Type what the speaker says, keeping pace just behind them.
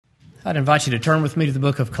I'd invite you to turn with me to the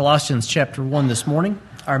book of Colossians chapter 1 this morning.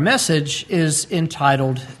 Our message is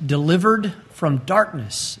entitled, Delivered from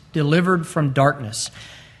Darkness. Delivered from Darkness.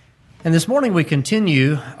 And this morning we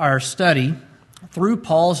continue our study through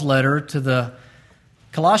Paul's letter to the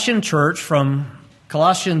Colossian church from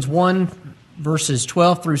Colossians 1 verses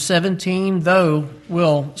 12 through 17, though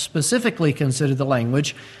we'll specifically consider the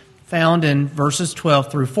language found in verses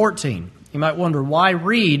 12 through 14. You might wonder, why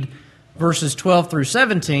read verses 12 through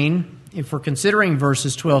 17 if we're considering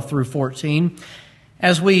verses 12 through 14?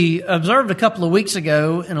 As we observed a couple of weeks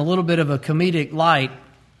ago in a little bit of a comedic light,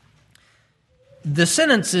 the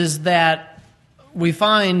sentences that we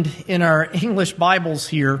find in our English Bibles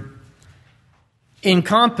here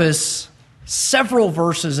encompass several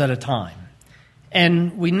verses at a time.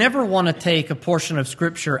 And we never want to take a portion of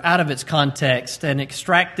Scripture out of its context and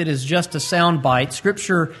extract it as just a sound bite.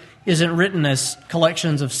 Scripture isn't written as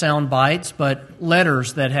collections of sound bites, but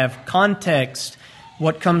letters that have context,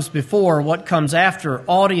 what comes before, what comes after,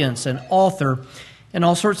 audience and author, and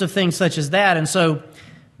all sorts of things such as that. And so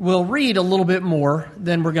we'll read a little bit more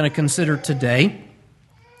than we're going to consider today.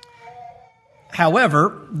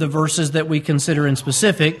 However, the verses that we consider in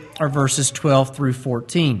specific are verses 12 through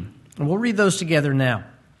 14. And we'll read those together now.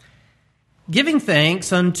 Giving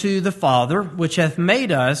thanks unto the Father, which hath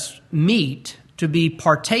made us meet to be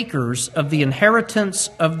partakers of the inheritance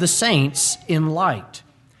of the saints in light,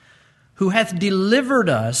 who hath delivered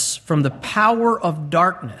us from the power of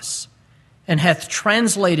darkness, and hath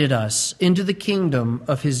translated us into the kingdom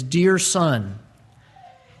of his dear Son,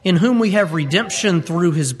 in whom we have redemption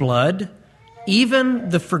through his blood, even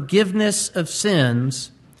the forgiveness of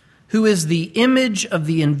sins, who is the image of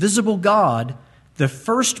the invisible God, the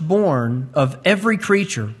firstborn of every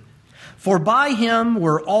creature. For by him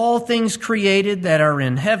were all things created that are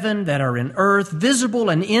in heaven, that are in earth,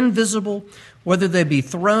 visible and invisible, whether they be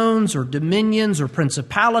thrones or dominions or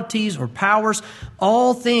principalities or powers.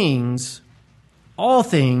 All things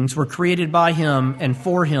were created by him and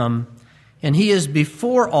for him, and he is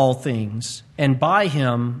before all things, and by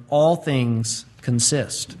him all things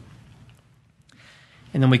consist.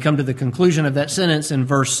 And then we come to the conclusion of that sentence in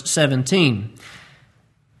verse 17.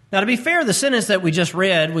 Now, to be fair, the sentence that we just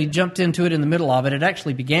read, we jumped into it in the middle of it. It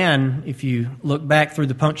actually began, if you look back through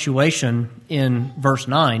the punctuation, in verse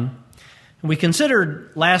 9. And we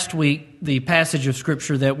considered last week the passage of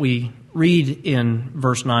Scripture that we read in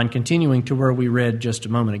verse 9, continuing to where we read just a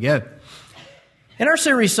moment ago. In our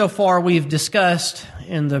series so far, we've discussed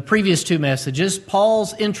in the previous two messages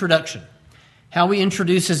Paul's introduction, how he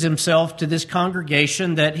introduces himself to this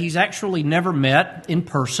congregation that he's actually never met in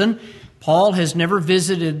person. Paul has never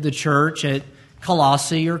visited the church at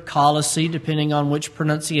Colossae or Colossae, depending on which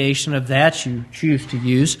pronunciation of that you choose to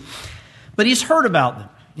use. But he's heard about them.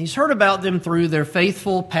 He's heard about them through their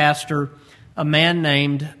faithful pastor, a man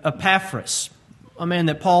named Epaphras, a man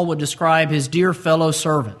that Paul would describe his dear fellow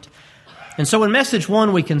servant. And so in message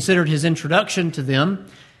 1, we considered his introduction to them,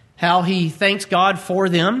 how he thanks God for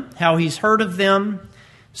them, how he's heard of them,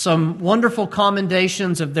 some wonderful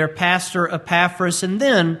commendations of their pastor Epaphras, and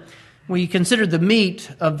then we considered the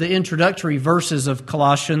meat of the introductory verses of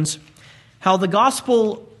Colossians, how the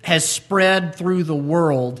gospel has spread through the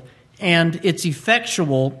world and it's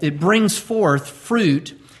effectual, it brings forth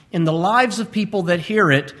fruit in the lives of people that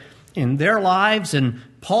hear it, in their lives, in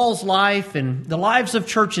Paul's life, and the lives of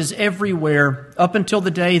churches everywhere up until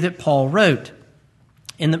the day that Paul wrote.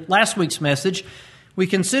 In the last week's message, we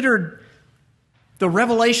considered the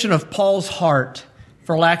revelation of Paul's heart,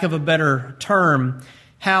 for lack of a better term,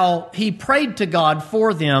 how he prayed to God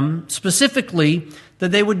for them, specifically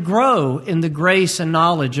that they would grow in the grace and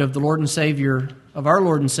knowledge of our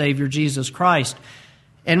Lord and Savior, Jesus Christ.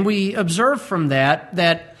 And we observe from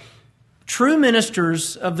that true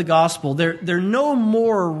ministers of the gospel, they're no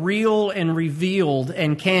more real and revealed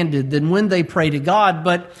and candid than when they pray to God,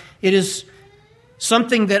 but it is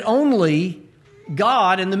something that only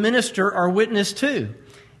God and the minister are witness to.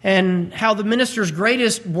 And how the minister's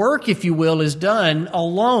greatest work, if you will, is done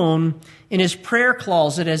alone in his prayer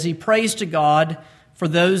closet as he prays to God for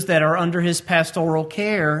those that are under his pastoral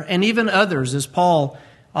care, and even others, as Paul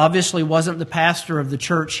obviously wasn't the pastor of the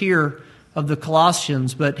church here of the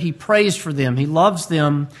Colossians, but he prays for them, he loves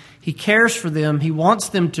them, he cares for them, he wants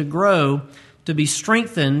them to grow, to be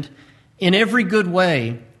strengthened in every good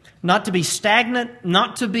way, not to be stagnant,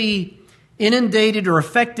 not to be inundated or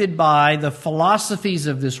affected by the philosophies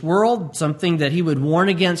of this world, something that he would warn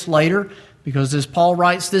against later, because as Paul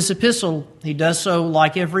writes this epistle, he does so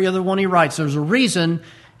like every other one he writes. There's a reason,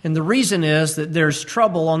 and the reason is that there's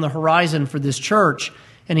trouble on the horizon for this church,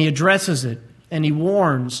 and he addresses it, and he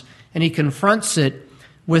warns, and he confronts it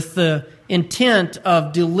with the intent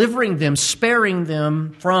of delivering them, sparing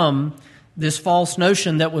them from this false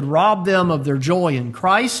notion that would rob them of their joy in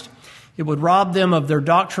Christ. It would rob them of their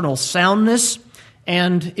doctrinal soundness,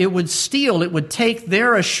 and it would take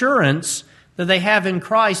their assurance that they have in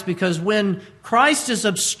Christ, because when Christ is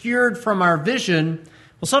obscured from our vision,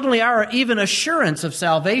 well, suddenly our even assurance of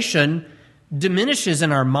salvation diminishes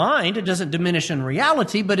in our mind. It doesn't diminish in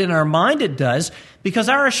reality, but in our mind it does, because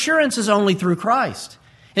our assurance is only through Christ.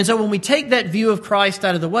 And so when we take that view of Christ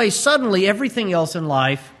out of the way, suddenly everything else in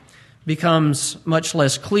life becomes much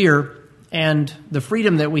less clear, and the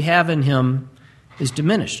freedom that we have in Him is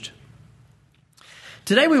diminished.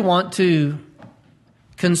 Today we want to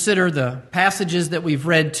consider the passages that we've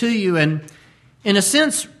read to you and, in a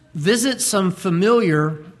sense, visit some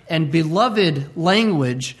familiar and beloved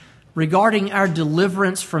language regarding our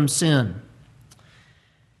deliverance from sin.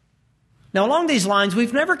 Now, along these lines,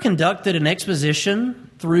 we've never conducted an exposition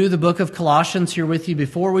through the book of Colossians here with you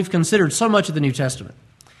before. We've considered so much of the New Testament.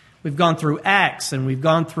 We've gone through Acts, and we've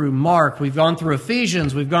gone through Mark, we've gone through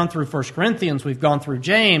Ephesians, we've gone through 1 Corinthians, we've gone through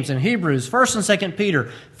James and Hebrews, 1 and 2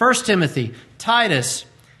 Peter, 1 Timothy, Titus,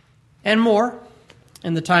 and more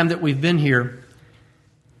in the time that we've been here.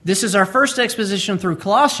 This is our first exposition through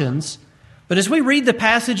Colossians, but as we read the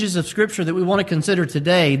passages of Scripture that we want to consider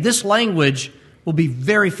today, this language will be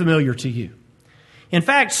very familiar to you. In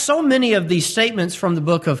fact, so many of these statements from the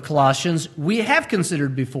book of Colossians we have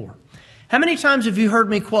considered before. How many times have you heard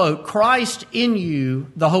me quote, "Christ in you,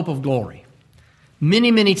 the hope of glory"? Many,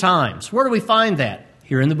 many times. Where do we find that?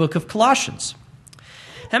 Here in the book of Colossians.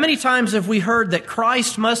 How many times have we heard that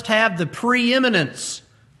Christ must have the preeminence?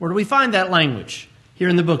 Where do we find that language? Here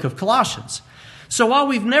in the book of Colossians. So while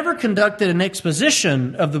we've never conducted an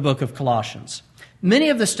exposition of the book of Colossians, many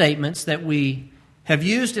of the statements that we have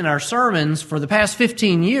used in our sermons for the past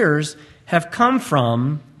 15 years have come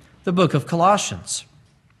from the book of Colossians.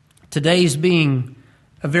 Today's being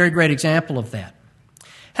a very great example of that.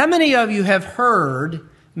 How many of you have heard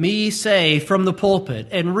me say from the pulpit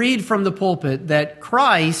and read from the pulpit that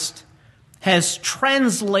Christ has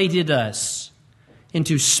translated us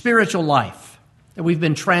into spiritual life, that we've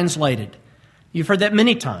been translated? You've heard that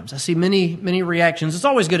many times. I see many, many reactions. It's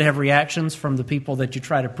always good to have reactions from the people that you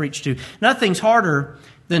try to preach to. Nothing's harder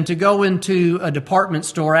than to go into a department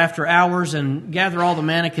store after hours and gather all the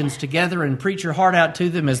mannequins together and preach your heart out to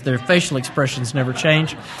them as their facial expressions never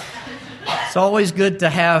change. It's always good to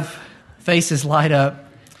have faces light up.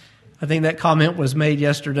 I think that comment was made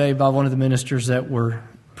yesterday by one of the ministers that were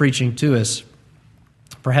preaching to us.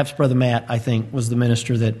 Perhaps Brother Matt, I think, was the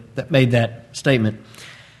minister that made that statement.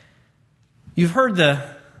 You've heard the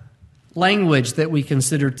language that we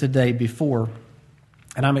considered today before,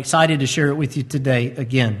 and I'm excited to share it with you today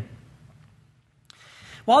again.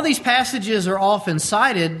 While these passages are often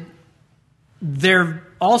cited, they're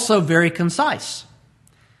also very concise.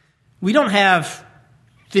 We don't have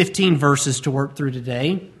 15 verses to work through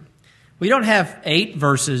today. We don't have 8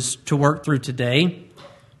 verses to work through today.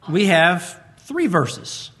 We have 3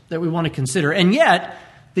 verses that we want to consider. And yet,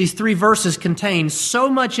 these 3 verses contain so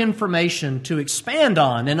much information to expand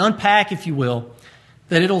on and unpack, if you will,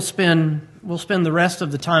 that we'll spend the rest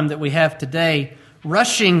of the time that we have today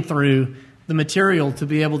rushing through the material to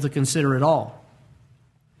be able to consider it all.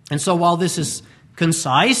 And so while this is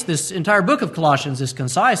concise, this entire book of Colossians is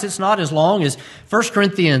concise, it's not as long as 1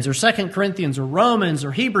 Corinthians or 2 Corinthians or Romans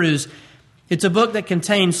or Hebrews. It's a book that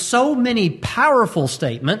contains so many powerful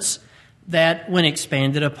statements that when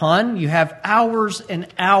expanded upon, you have hours and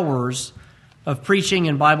hours of preaching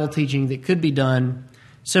and Bible teaching that could be done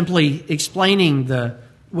simply explaining the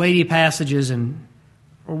weighty passages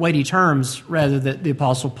or weighty terms, rather, that the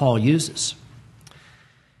Apostle Paul uses.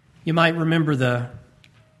 You might remember the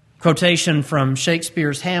quotation from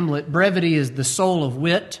Shakespeare's Hamlet, "Brevity is the soul of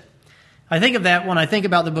wit." I think of that when I think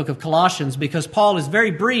about the book of Colossians, because Paul is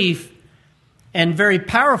very brief and very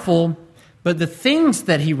powerful, but the things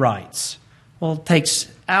that he writes, well, it takes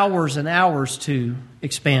hours and hours to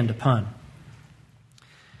expand upon.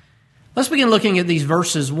 Let's begin looking at these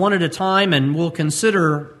verses one at a time, and we'll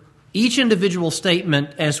consider each individual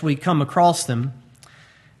statement as we come across them.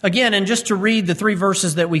 Again, and just to read the 3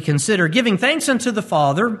 verses that we consider, "Giving thanks unto the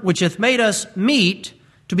Father, which hath made us meet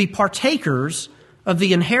to be partakers of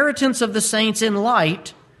the inheritance of the saints in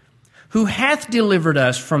light, who hath delivered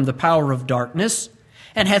us from the power of darkness,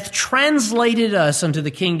 and hath translated us unto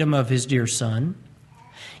the kingdom of his dear Son,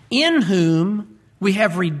 in whom we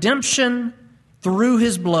have redemption through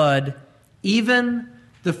his blood, even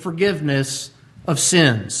the forgiveness of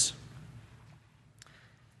sins."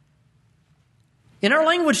 In our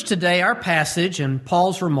language today, our passage and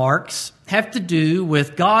Paul's remarks have to do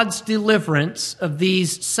with God's deliverance of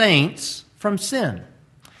these saints from sin.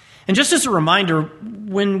 And just as a reminder,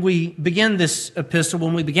 when we began this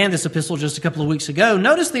epistle just a couple of weeks ago,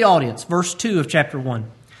 notice the audience, verse 2 of chapter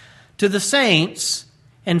 1. To the saints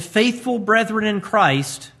and faithful brethren in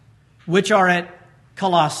Christ, which are at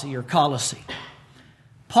Colossae.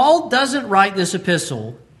 Paul doesn't write this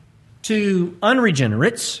epistle to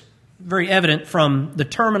unregenerates, very evident from the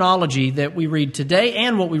terminology that we read today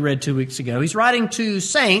and what we read 2 weeks ago. He's writing to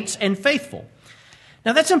saints and faithful.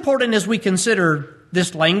 Now that's important as we consider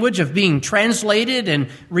this language of being translated and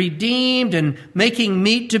redeemed and making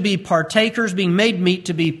meet to be partakers, being made meet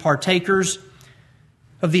to be partakers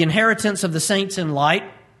of the inheritance of the saints in light.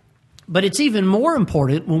 But it's even more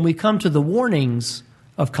important when we come to the warnings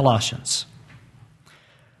of Colossians.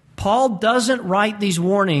 Paul doesn't write these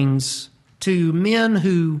warnings to men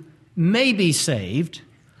who may be saved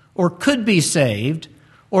or could be saved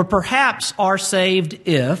or perhaps are saved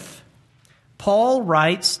if. Paul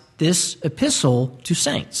writes this epistle to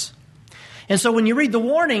saints. And so when you read the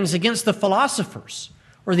warnings against the philosophers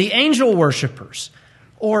or the angel worshipers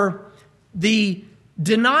or the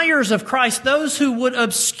deniers of Christ, those who would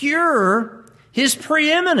obscure his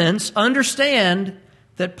preeminence, understand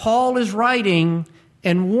that Paul is writing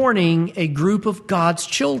and warning a group of God's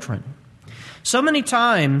children. So many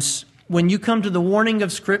times when you come to the warnings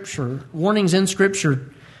in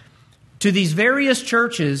Scripture, to these various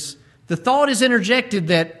churches, the thought is interjected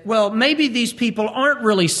that, well, maybe these people aren't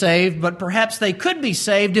really saved, but perhaps they could be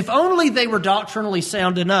saved if only they were doctrinally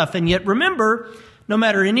sound enough. And yet remember, no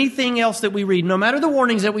matter anything else that we read, no matter the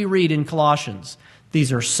warnings that we read in Colossians,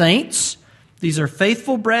 these are saints, these are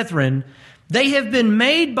faithful brethren. They have been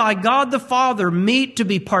made by God the Father meet to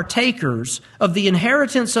be partakers of the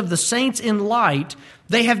inheritance of the saints in light.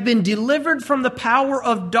 They have been delivered from the power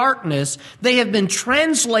of darkness. They have been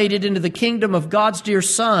translated into the kingdom of God's dear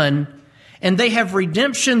Son, and they have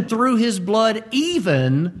redemption through His blood,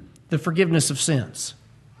 even the forgiveness of sins.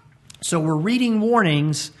 So we're reading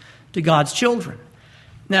warnings to God's children.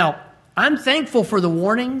 Now, I'm thankful for the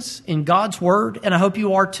warnings in God's Word, and I hope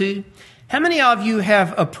you are too. How many of you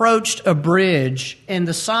have approached a bridge and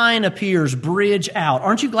the sign appears, bridge out?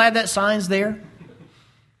 Aren't you glad that sign's there?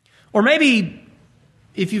 Or maybe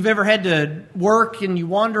if you've ever had to work and you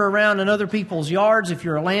wander around in other people's yards, if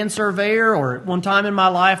you're a land surveyor, or at one time in my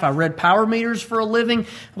life I read power meters for a living,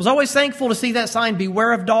 I was always thankful to see that sign,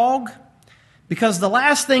 beware of dog, because the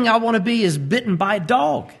last thing I want to be is bitten by a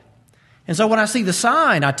dog. And so when I see the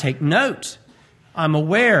sign, I take note. I'm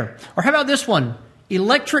aware. Or how about this one?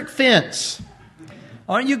 Electric fence.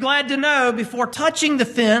 Aren't you glad to know before touching the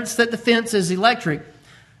fence that the fence is electric?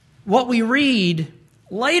 What we read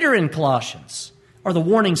later in Colossians are the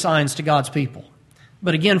warning signs to God's people.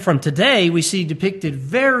 But again, from today, we see depicted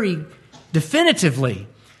very definitively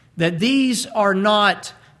that these are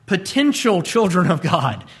not potential children of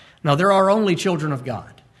God. No, there are only children of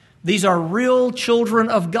God. These are real children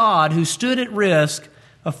of God who stood at risk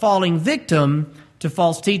of falling victim to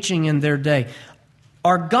false teaching in their day.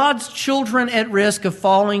 Are God's children at risk of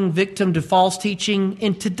falling victim to false teaching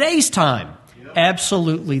in today's time? Yep.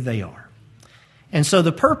 Absolutely they are. And so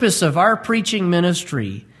the purpose of our preaching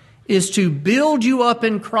ministry is to build you up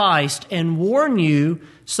in Christ and warn you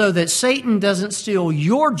so that Satan doesn't steal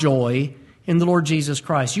your joy in the Lord Jesus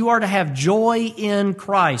Christ. You are to have joy in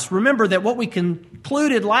Christ. Remember that what we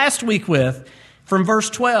concluded last week with, from verse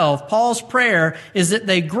 12, Paul's prayer is that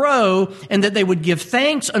they grow and that they would give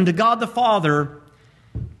thanks unto God the Father.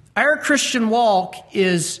 Our Christian walk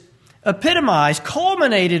is epitomized,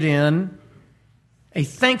 culminated in a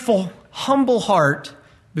thankful, humble heart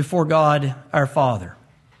before God our Father.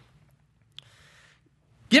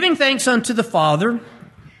 Giving thanks unto the Father,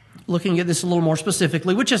 looking at this a little more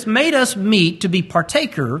specifically, which has made us meet to be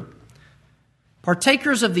partakers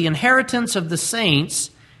of the inheritance of the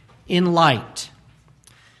saints in light.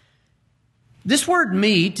 This word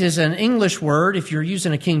meet is an English word if you're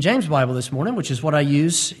using a King James Bible this morning, which is what I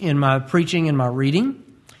use in my preaching and my reading.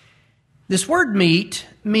 This word meet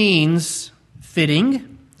means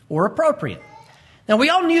fitting or appropriate. Now, we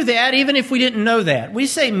all knew that, even if we didn't know that. We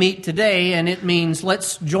say meet today, and it means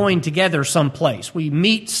let's join together someplace. We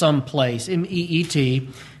meet someplace, M-E-E-T.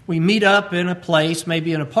 We meet up in a place,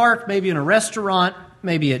 maybe in a park, maybe in a restaurant,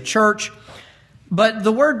 maybe at church. But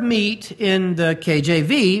the word meet in the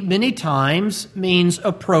KJV many times means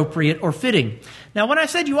appropriate or fitting. Now, when I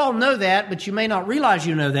said you all know that, but you may not realize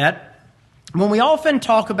you know that, when we often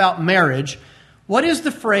talk about marriage, what is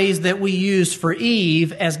the phrase that we use for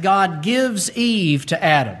Eve as God gives Eve to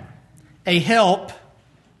Adam? A help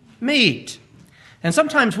meet. And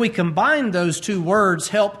sometimes we combine those two words,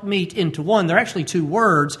 help meet, into one. They're actually two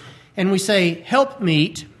words. And we say help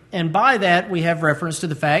meet. And by that, we have reference to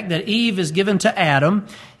the fact that Eve is given to Adam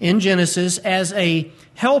in Genesis as a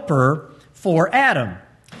helper for Adam.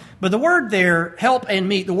 But the word there, help and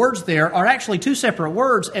meet, the words there are actually two separate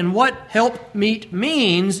words. And what help meet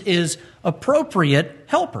means is appropriate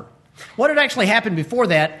helper. What had actually happened before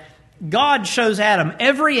that, God shows Adam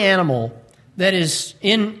every animal that is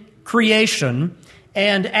in creation,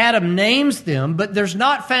 and Adam names them, but there's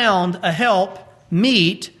not found a help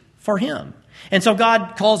meet for him. And so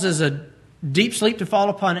God causes a deep sleep to fall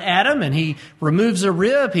upon Adam, and he removes a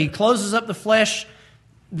rib, he closes up the flesh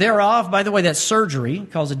thereof. By the way, that's surgery. He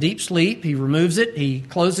calls a deep sleep. He removes it. He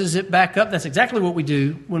closes it back up. That's exactly what we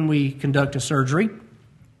do when we conduct a surgery.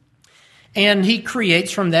 And he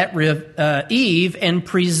creates from that rib Eve and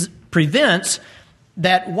presents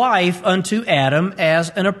that wife unto Adam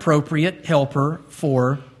as an appropriate helper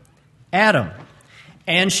for Adam.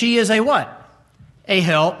 And she is a what? A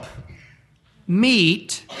help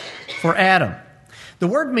meet for Adam. The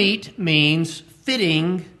word meet means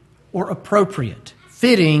fitting or appropriate.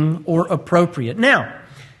 Fitting or appropriate. Now,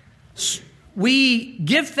 we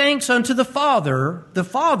give thanks unto the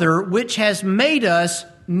Father which has made us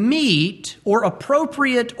meet or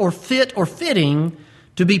appropriate or fit or fitting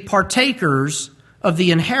to be partakers of the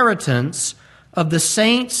inheritance of the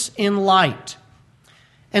saints in light.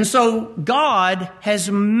 And so God has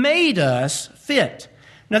made us fit.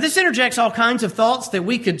 Now this interjects all kinds of thoughts that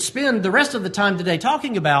we could spend the rest of the time today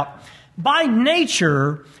talking about. By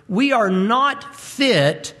nature, we are not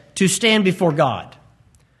fit to stand before God.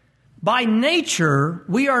 By nature,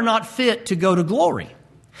 we are not fit to go to glory.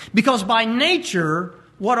 Because by nature,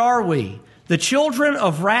 what are we? The children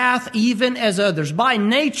of wrath, even as others. By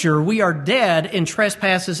nature, we are dead in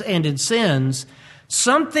trespasses and in sins.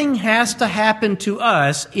 Something has to happen to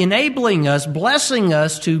us, enabling us, blessing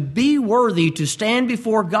us to be worthy to stand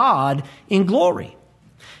before God in glory.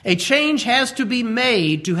 A change has to be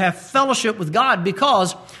made to have fellowship with God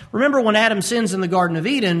because, remember when Adam sins in the Garden of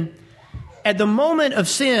Eden, at the moment of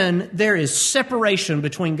sin, there is separation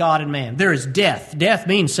between God and man. There is death. Death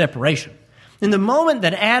means separation. In the moment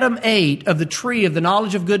that Adam ate of the tree of the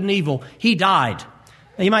knowledge of good and evil, he died.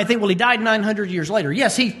 Now you might think, well, he died 900 years later.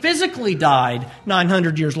 Yes, he physically died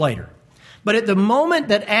 900 years later. But at the moment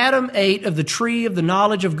that Adam ate of the tree of the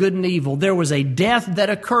knowledge of good and evil, there was a death that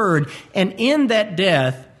occurred, and in that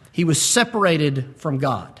death, he was separated from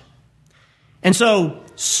God. And so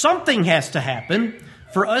something has to happen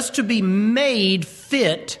for us to be made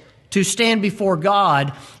fit to stand before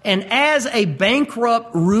God. And as a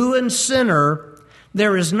bankrupt, ruined sinner,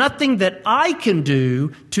 there is nothing that I can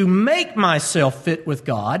do to make myself fit with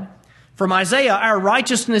God. From Isaiah, our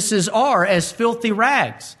righteousnesses are as filthy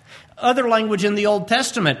rags. Other language in the Old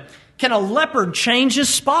Testament, can a leopard change his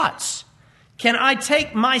spots? Can I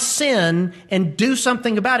take my sin and do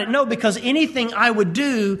something about it? No, because anything I would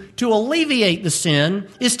do to alleviate the sin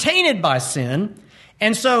is tainted by sin.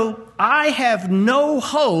 And so I have no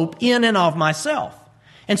hope in and of myself.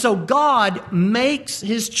 And so God makes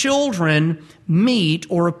his children meet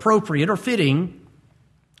or appropriate or fitting,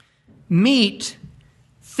 meet,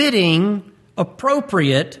 fitting,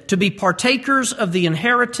 appropriate to be partakers of the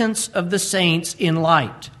inheritance of the saints in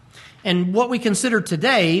light. And what we consider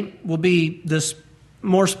today will be the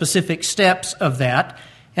more specific steps of that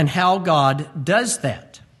and how God does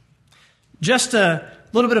that. Just a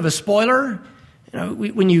little bit of a spoiler. You know,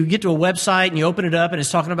 when you get to a website and you open it up and it's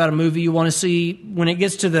talking about a movie you want to see, when it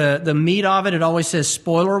gets to the meat of it, it always says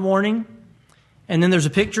spoiler warning. And then there's a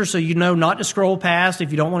picture so you know not to scroll past if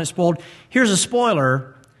you don't want it spoiled. Here's a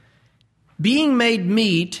spoiler. Being made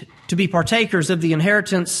meet to be partakers of the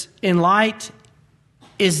inheritance in light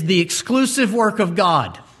is the exclusive work of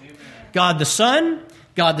God. Amen. God the Son,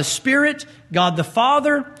 God the Spirit, God the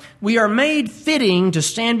Father. We are made fitting to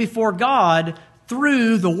stand before God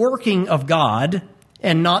through the working of God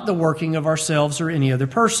and not the working of ourselves or any other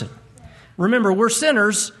person. Remember, we're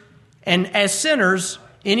sinners, and as sinners,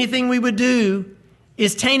 anything we would do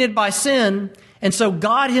is tainted by sin, and so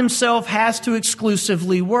God himself has to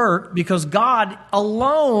exclusively work because God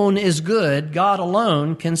alone is good. God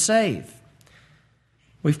alone can save.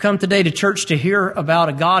 We've come today to church to hear about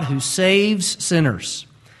a God who saves sinners,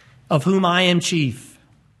 of whom I am chief.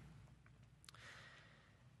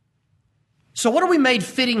 So what are we made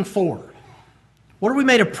fitting for? What are we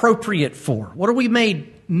made appropriate for? What are we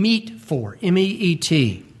made meet for?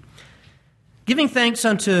 M-E-E-T. Giving thanks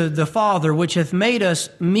unto the Father, which hath made us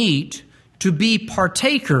meet to be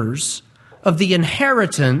partakers of the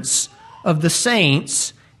inheritance of the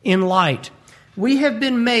saints in light. We have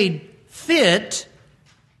been made fit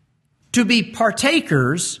to be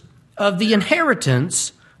partakers of the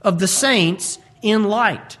inheritance of the saints in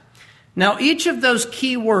light. Now, each of those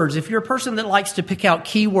key words, if you're a person that likes to pick out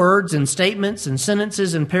key words and statements and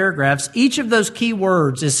sentences and paragraphs, each of those key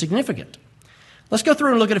words is significant. Let's go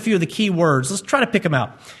through and look at a few of the key words. Let's try to pick them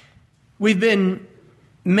out. We've been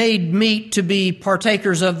made meet to be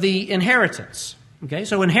partakers of the inheritance. Okay,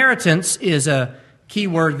 so inheritance is a key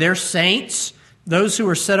word. They're saints, those who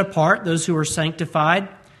are set apart, those who are sanctified.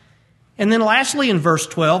 And then lastly, in verse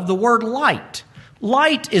 12, the word light.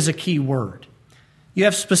 Light is a key word. You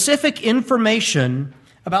have specific information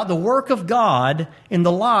about the work of God in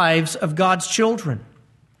the lives of God's children.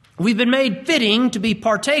 We've been made fitting to be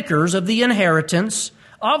partakers of the inheritance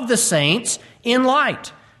of the saints in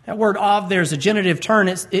light. That word "of" there's a genitive term.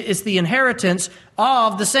 It's the inheritance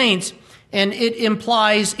of the saints, and it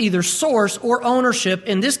implies either source or ownership.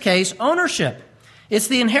 In this case, ownership. It's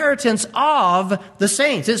the inheritance of the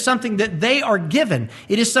saints. It's something that they are given.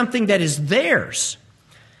 It is something that is theirs.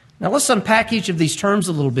 Now let's unpack each of these terms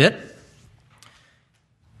a little bit.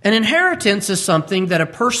 An inheritance is something that a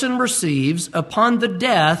person receives upon the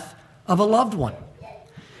death of a loved one.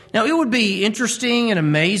 Now, it would be interesting and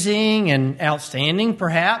amazing and outstanding,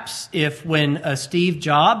 perhaps, if when Steve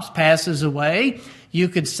Jobs passes away, you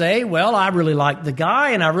could say, well, I really like the guy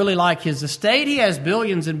and I really like his estate. He has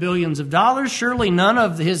billions and billions of dollars. Surely none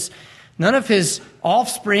of his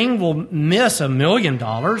offspring will miss $1 million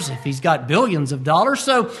if he's got billions of dollars.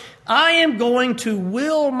 So I am going to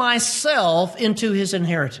will myself into his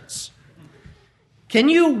inheritance. Can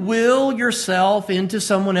you will yourself into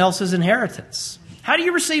someone else's inheritance? How do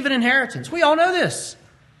you receive an inheritance? We all know this.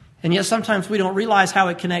 And yet sometimes we don't realize how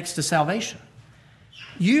it connects to salvation.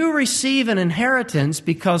 You receive an inheritance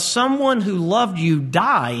because someone who loved you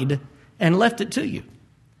died and left it to you.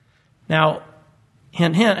 Now,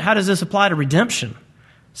 hint, hint, how does this apply to redemption?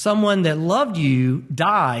 Someone that loved you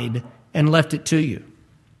died and left it to you.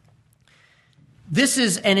 This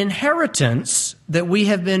is an inheritance that we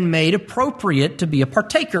have been made appropriate to be a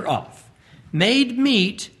partaker of. Made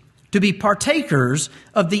meet to be partakers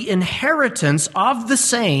of the inheritance of the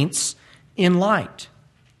saints in light.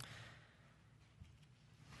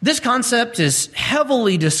 This concept is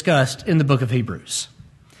heavily discussed in the book of Hebrews.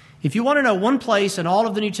 If you want to know one place in all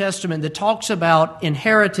of the New Testament that talks about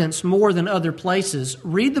inheritance more than other places,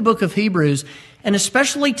 read the book of Hebrews and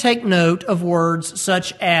especially take note of words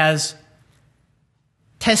such as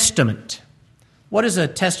testament. What is a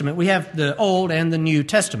testament? We have the Old and the New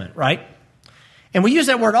Testament, right? And we use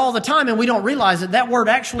that word all the time and we don't realize that that word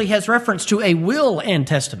actually has reference to a will and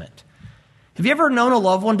testament. Have you ever known a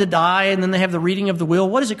loved one to die and then they have the reading of the will?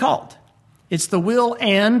 What is it called? It's the will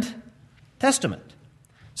and testament.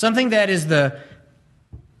 Something that is the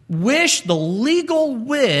wish, the legal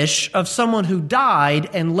wish of someone who died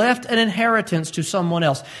and left an inheritance to someone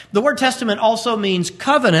else. The word testament also means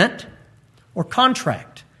covenant or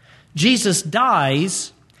contract. Jesus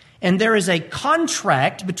dies, and there is a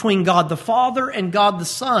contract between God the Father and God the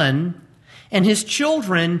Son, and his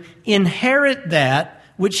children inherit that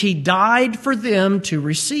which he died for them to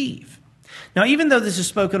receive. Now, even though this is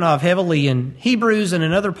spoken of heavily in Hebrews and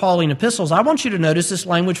in other Pauline epistles, I want you to notice this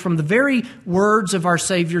language from the very words of our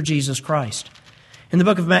Savior Jesus Christ. In the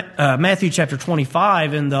book of Matthew chapter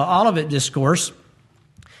 25, in the Olivet Discourse,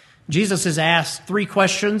 Jesus is asked 3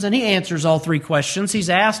 questions, and he answers all 3 questions. He's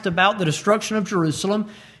asked about the destruction of Jerusalem.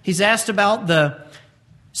 He's asked about the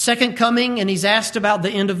second coming, and he's asked about the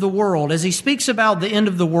end of the world. As he speaks about the end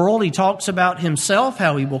of the world, he talks about himself,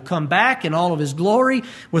 how he will come back in all of his glory,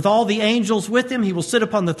 with all the angels with him. He will sit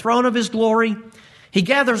upon the throne of his glory. He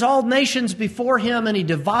gathers all nations before him, and he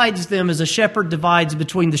divides them as a shepherd divides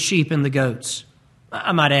between the sheep and the goats.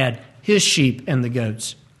 I might add, his sheep and the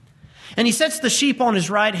goats. And he sets the sheep on his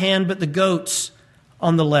right hand, but the goats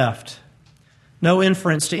on the left. No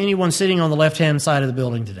inference to anyone sitting on the left-hand side of the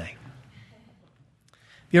building today.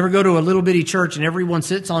 If you ever go to a little bitty church and everyone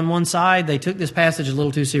sits on one side, they took this passage a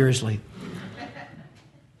little too seriously.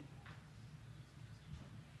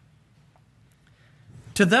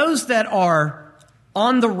 To those that are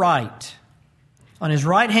on the right, on his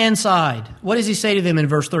right-hand side, what does he say to them in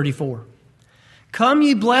verse 34? Come,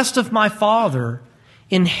 ye blessed of my Father,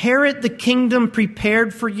 inherit the kingdom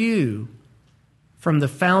prepared for you from the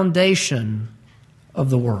foundation of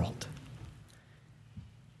the world.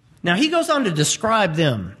 Now, he goes on to describe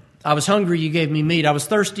them. I was hungry, you gave me meat. I was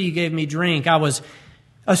thirsty, you gave me drink. I was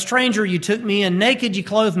a stranger, you took me in. Naked, you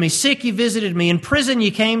clothed me. Sick, you visited me. In prison,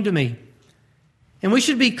 you came to me. And we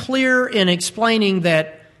should be clear in explaining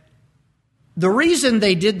that the reason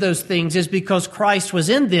they did those things is because Christ was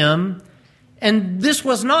in them, and this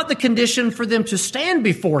was not the condition for them to stand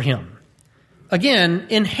before him. again,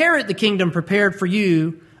 inherit the kingdom prepared for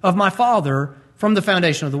you of my Father from the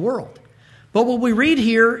foundation of the world. But what we read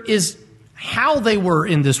here is how they were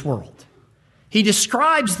in this world. He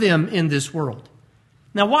describes them in this world.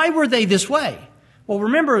 Now, why were they this way? Well,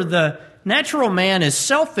 remember, the natural man is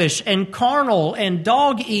selfish and carnal and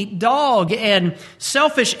dog eat dog and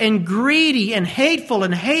selfish and greedy and hateful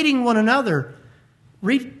and hating one another.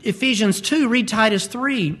 Read Ephesians 2, read Titus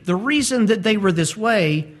 3. The reason that they were this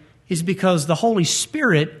way is because the Holy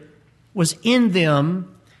Spirit was in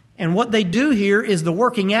them, and what they do here is the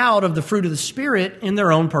working out of the fruit of the Spirit in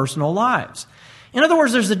their own personal lives. In other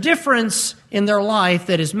words, there's a difference in their life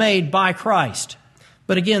that is made by Christ.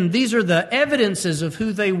 But again, these are the evidences of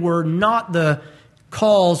who they were, not the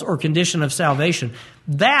cause or condition of salvation.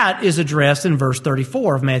 That is addressed in verse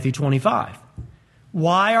 34 of Matthew 25.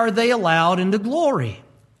 Why are they allowed into glory?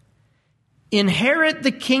 Inherit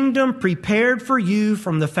the kingdom prepared for you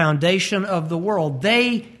from the foundation of the world.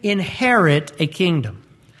 They inherit a kingdom.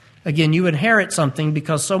 Again, you inherit something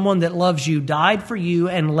because someone that loves you died for you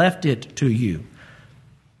and left it to you.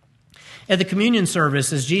 At the communion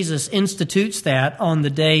service, as Jesus institutes that on the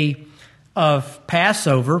day of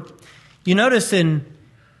Passover, you notice in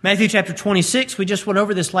Matthew chapter 26, we just went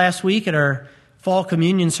over this last week at our fall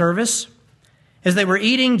communion service. As they were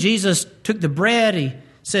eating, Jesus took the bread. He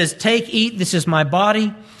says, "Take, eat, this is my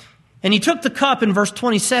body." And he took the cup in verse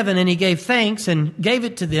 27 and he gave thanks and gave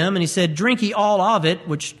it to them. And he said, "Drink ye all of it,"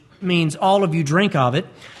 which means all of you drink of it.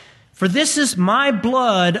 "For this is my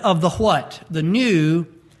blood of the" what? The New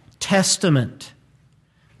Testament,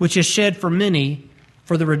 which is shed for many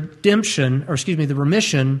for the the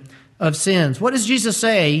remission of sins. What does Jesus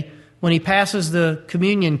say when he passes the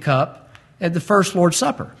communion cup at the first Lord's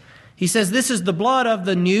Supper? He says, "This is the blood of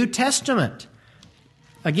the New Testament."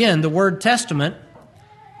 Again, the word testament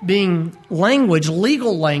being language,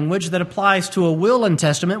 legal language that applies to a will and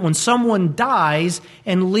testament when someone dies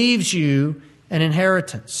and leaves you an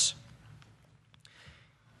inheritance.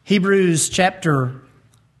 Hebrews chapter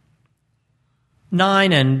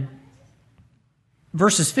 9 and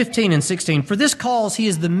verses 15 and 16. "For this cause he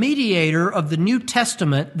is the mediator of the New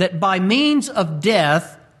Testament, that by means of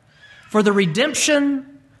death, for the redemption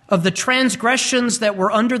of the transgressions that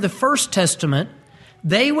were under the first testament,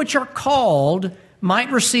 they which are called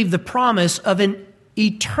might receive the promise of an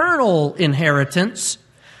eternal inheritance.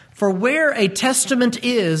 For where a testament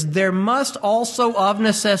is, there must also of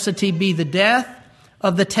necessity be the death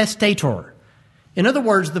of the testator." In other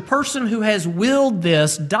words, the person who has willed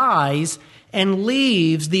this dies and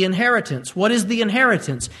leaves the inheritance. What is the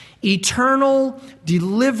inheritance? Eternal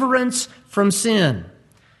deliverance from sin.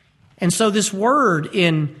 And so this word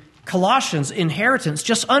in Colossians, inheritance,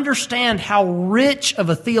 just understand how rich of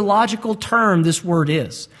a theological term this word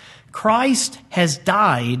is. Christ has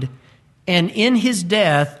died, and in his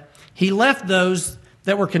death, he left those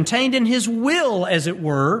that were contained in his will, as it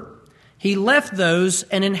were. He left those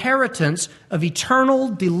an inheritance of eternal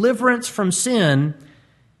deliverance from sin,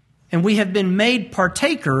 and we have been made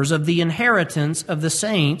partakers of the inheritance of the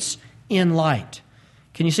saints in light.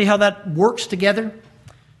 Can you see how that works together?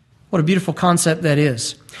 What a beautiful concept that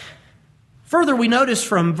is. Further, we notice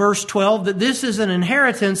from verse 12 that this is an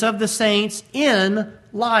inheritance of the saints in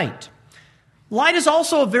light. Light is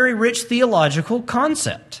also a very rich theological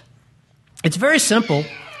concept. It's very simple.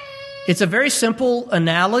 It's a very simple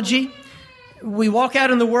analogy. We walk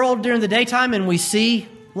out in the world during the daytime and we see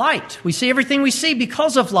light. We see everything we see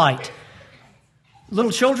because of light.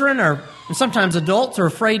 Little children and sometimes adults are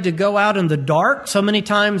afraid to go out in the dark. So many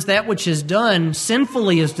times that which is done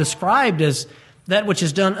sinfully is described as that which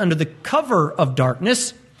is done under the cover of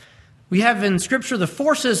darkness. We have in Scripture the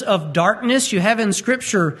forces of darkness. You have in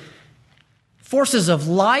Scripture forces of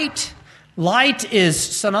light. Light is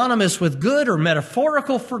synonymous with good or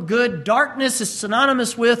metaphorical for good. Darkness is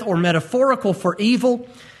synonymous with or metaphorical for evil.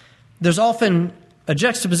 There's often a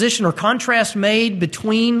juxtaposition or contrast made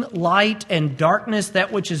between light and darkness,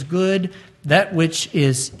 that which is good, that which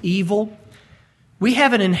is evil. We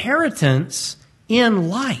have an inheritance in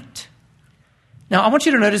light. Now, I want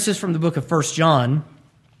you to notice this from the book of 1 John,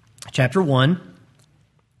 chapter 1.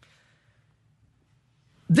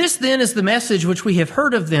 "This then is the message which we have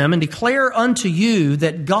heard of them and declare unto you,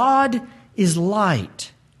 that God is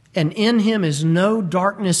light, and in him is no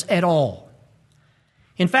darkness at all."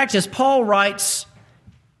 In fact, as Paul writes,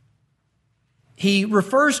 he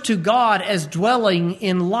refers to God as dwelling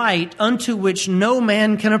in light unto which no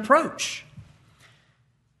man can approach.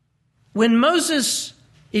 When Moses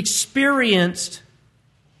experienced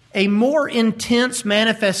a more intense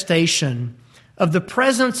manifestation of the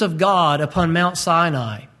presence of God upon Mount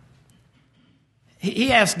Sinai,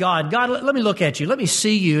 he asked God, let me look at you. Let me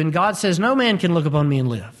see you. And God says, no man can look upon me and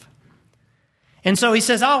live. And so he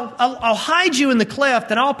says, I'll hide you in the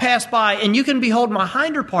cleft and I'll pass by and you can behold my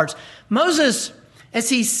hinder parts. Moses, as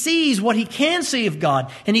he sees what he can see of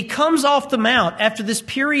God, and he comes off the mount after this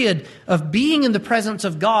period of being in the presence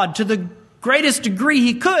of God to the greatest degree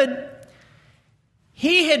he could,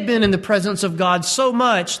 he had been in the presence of God so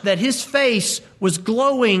much that his face was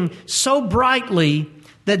glowing so brightly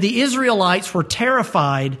that the Israelites were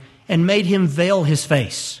terrified and made him veil his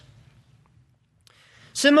face.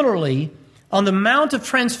 Similarly, on the Mount of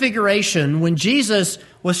Transfiguration, when Jesus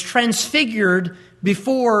was transfigured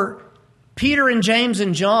before Peter and James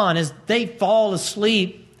and John as they fall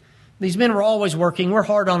asleep, these men were always working. We're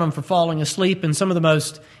hard on them for falling asleep in some of the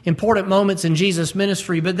most important moments in Jesus'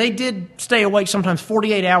 ministry, but they did stay awake sometimes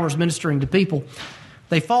 48 hours ministering to people.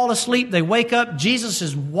 They fall asleep, they wake up. Jesus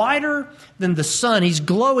is whiter than the sun. He's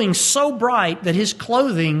glowing so bright that his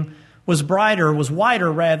clothing was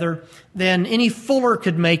whiter than any fuller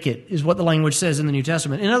could make it, is what the language says in the New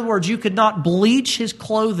Testament. In other words, you could not bleach his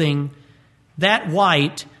clothing that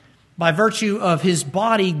white by virtue of his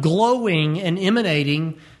body glowing and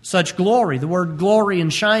emanating such glory. The word glory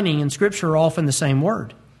and shining in Scripture are often the same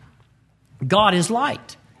word. God is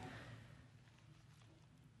light.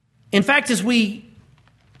 In fact, as we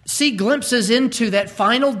see glimpses into that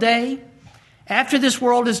final day, after this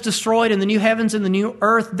world is destroyed and the new heavens and the new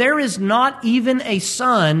earth, there is not even a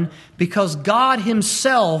sun because God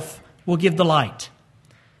himself will give the light.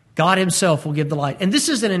 God himself will give the light. And this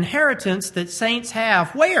is an inheritance that saints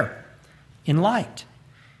have where? In light.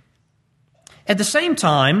 At the same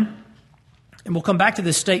time, and we'll come back to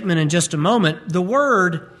this statement in just a moment, the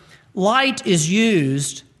word light is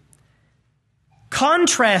used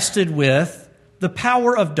contrasted with the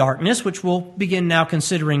power of darkness, which we'll begin now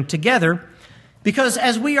considering together, because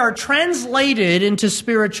as we are translated into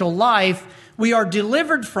spiritual life, we are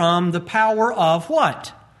delivered from the power of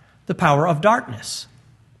what? The power of darkness.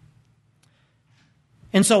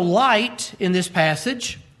 And so light in this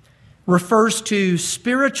passage refers to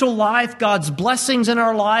spiritual life, God's blessings in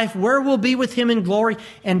our life, where we'll be with him in glory.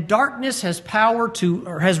 And darkness has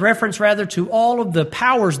reference to all of the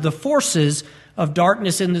powers, the forces of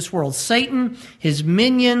darkness in this world. Satan, his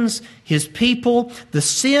minions, his people, the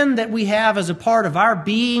sin that we have as a part of our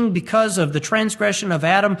being because of the transgression of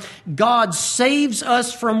Adam. God saves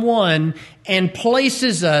us from one and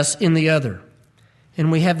places us in the other.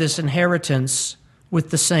 And we have this inheritance with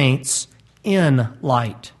the saints in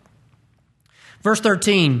light. Verse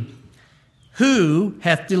 13, who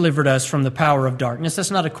hath delivered us from the power of darkness? That's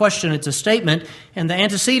not a question, it's a statement. And the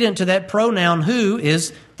antecedent to that pronoun who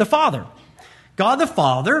is the Father. God the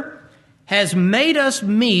Father has made us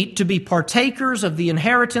meet to be partakers of the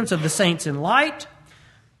inheritance of the saints in light.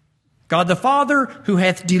 God the Father who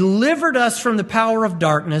hath delivered us from the power of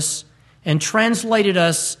darkness and translated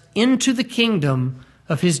us into the kingdom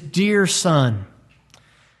of his dear Son.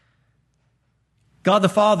 God the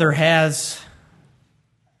Father has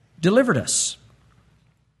delivered us.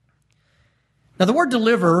 Now the word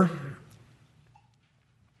deliver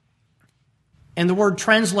and the word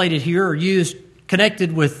translated here are used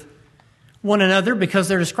connected with one another because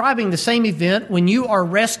they're describing the same event when you are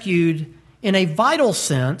rescued in a vital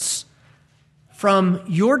sense from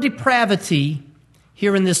your depravity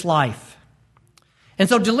here in this life. And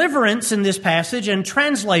so deliverance in this passage and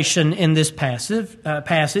translation in this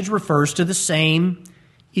passage refers to the same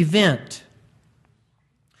event.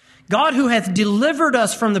 God who hath delivered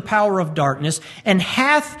us from the power of darkness and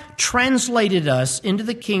hath translated us into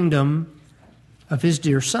the kingdom of his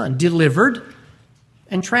dear Son. Delivered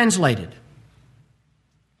and translated.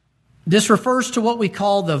 This refers to what we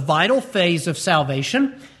call the vital phase of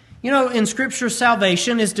salvation. You know, in Scripture,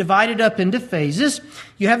 salvation is divided up into phases.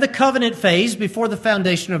 You have the covenant phase before the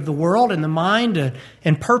foundation of the world and the mind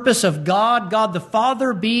and purpose of God. God the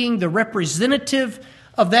Father being the representative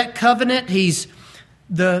of that covenant. He's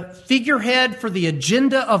the figurehead for the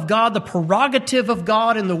agenda of God, the prerogative of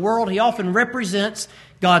God in the world. He often represents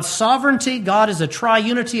God's sovereignty. God is a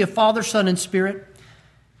triunity of Father, Son, and Spirit.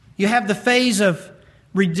 You have the phase of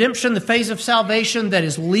redemption, the phase of salvation that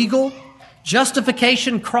is legal.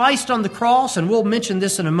 Justification, Christ on the cross, and we'll mention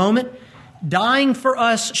this in a moment, dying for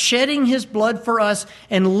us, shedding his blood for us,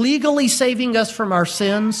 and legally saving us from our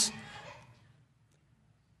sins.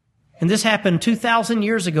 And this happened 2,000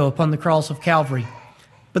 years ago upon the cross of Calvary.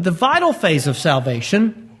 But the vital phase of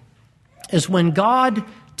salvation is when God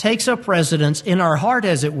takes up residence in our heart,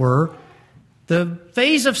 as it were. The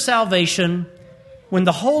phase of salvation when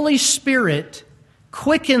the Holy Spirit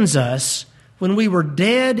quickens us when we were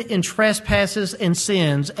dead in trespasses and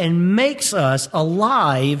sins, and makes us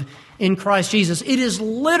alive in Christ Jesus. It is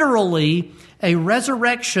literally a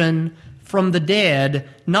resurrection from the dead,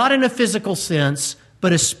 not in a physical sense,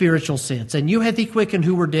 but a spiritual sense. And you hath he quickened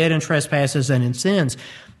who were dead in trespasses and in sins.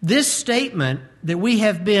 This statement that we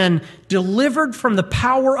have been delivered from the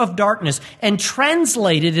power of darkness and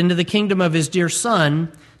translated into the kingdom of his dear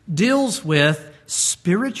Son deals with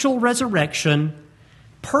spiritual resurrection,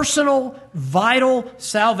 personal, vital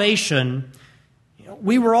salvation.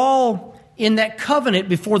 We were all in that covenant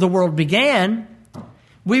before the world began.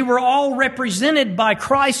 We were all represented by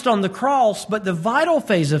Christ on the cross, but the vital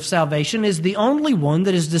phase of salvation is the only one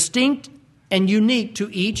that is distinct and unique to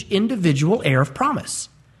each individual heir of promise.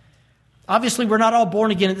 Obviously, we're not all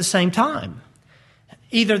born again at the same time.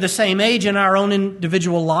 Either the same age in our own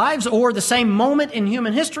individual lives or the same moment in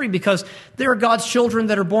human history, because there are God's children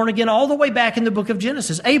that are born again all the way back in the book of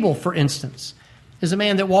Genesis. Abel, for instance, is a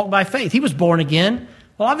man that walked by faith. He was born again.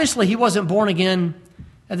 Well, obviously, he wasn't born again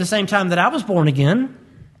at the same time that I was born again.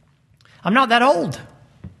 I'm not that old.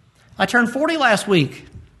 I turned 40 last week,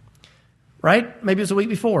 right? Maybe it was the week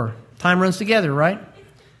before. Time runs together, right?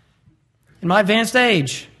 In my advanced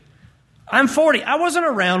age, I'm 40. I wasn't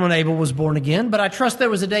around when Abel was born again, but I trust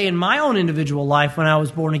there was a day in my own individual life when I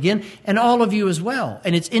was born again, and all of you as well.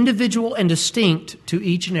 And it's individual and distinct to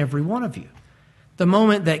each and every one of you. The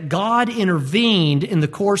moment that God intervened in the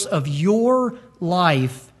course of your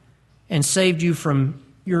life and saved you from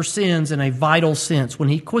your sins in a vital sense, when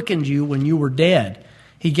he quickened you when you were dead.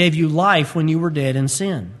 He gave you life when you were dead in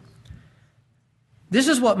sin. This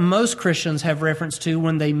is what most Christians have reference to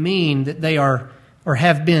when they mean that they are or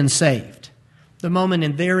have been saved. The moment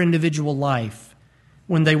in their individual life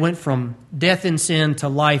when they went from death in sin to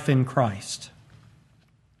life in Christ.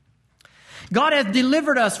 God hath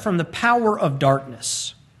delivered us from the power of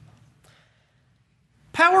darkness.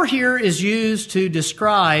 Power here is used to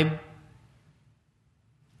describe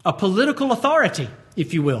a political authority,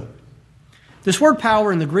 if you will. This word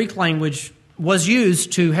power in the Greek language was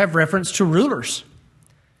used to have reference to rulers,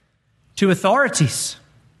 to authorities.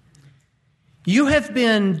 You have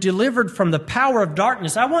been delivered from the power of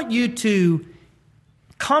darkness. I want you to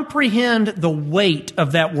comprehend the weight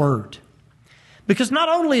of that word. Because not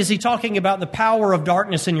only is he talking about the power of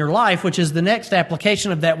darkness in your life, which is the next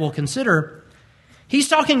application of that we'll consider, he's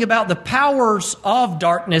talking about the powers of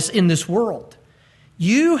darkness in this world.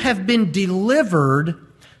 You have been delivered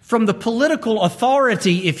from the political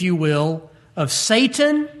authority, if you will, of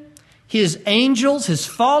Satan, his angels, his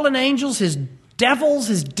fallen angels, his devils,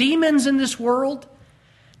 his demons in this world.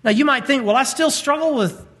 Now you might think, well, I still struggle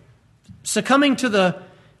with succumbing to the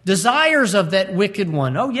desires of that wicked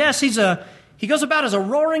one. Oh yes, he goes about as a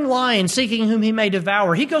roaring lion seeking whom he may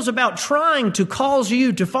devour. He goes about trying to cause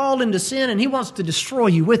you to fall into sin, and he wants to destroy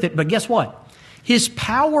you with it. But guess what? His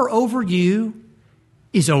power over you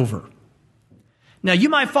is over. Now, you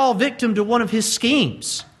might fall victim to one of his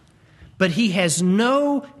schemes, but he has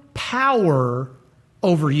no power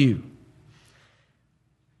over you.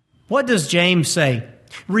 What does James say?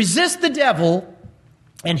 Resist the devil,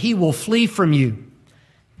 and he will flee from you.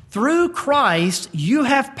 Through Christ, you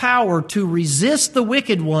have power to resist the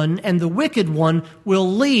wicked one, and the wicked one will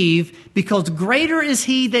leave, because greater is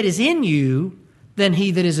he that is in you than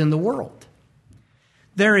he that is in the world.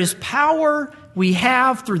 There is power we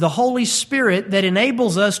have through the Holy Spirit that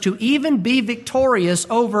enables us to even be victorious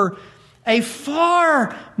over a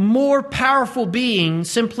far more powerful being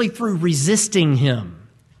simply through resisting him.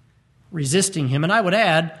 Resisting him. And I would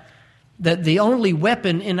add that the only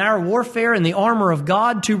weapon in our warfare in the armor of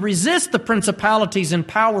God to resist the principalities and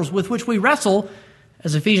powers with which we wrestle,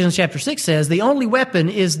 as Ephesians chapter 6 says, the only weapon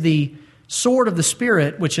is the sword of the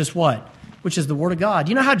Spirit, which is what? Which is the Word of God.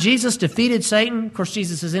 You know how Jesus defeated Satan? Of course,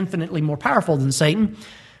 Jesus is infinitely more powerful than Satan.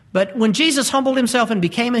 But when Jesus humbled himself and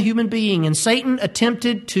became a human being, and Satan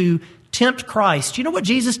attempted to tempt Christ, you know what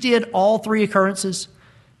Jesus did all three occurrences?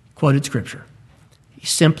 Quoted Scripture. He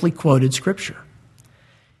simply quoted Scripture.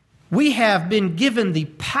 We have been given the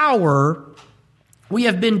power, we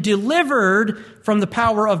have been delivered from the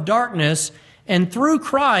power of darkness, and through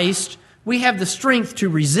Christ, we have the strength to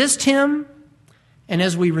resist him. And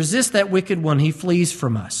as we resist that wicked one, he flees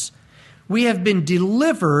from us. We have been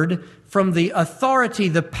delivered from the authority,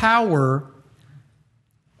 the power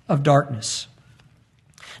of darkness.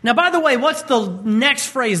 Now, by the way, what's the next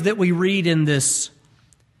phrase that we read in this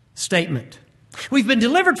statement? We've been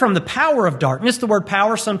delivered from the power of darkness. The word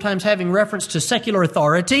power sometimes having reference to secular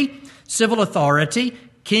authority, civil authority,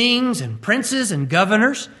 kings and princes and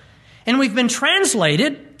governors. And we've been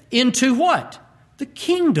translated into what? The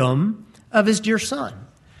kingdom of his dear Son.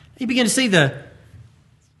 You begin to see the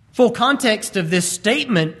full context of this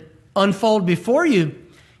statement unfold before you.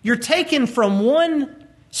 You're taken from one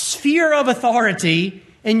sphere of authority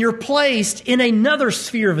and you're placed in another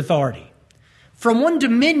sphere of authority. From one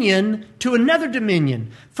dominion to another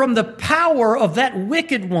dominion. From the power of that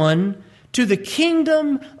wicked one to the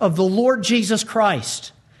kingdom of the Lord Jesus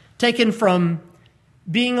Christ. Taken from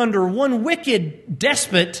being under one wicked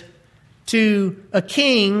despot to a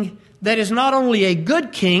king that is not only a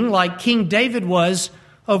good king like King David was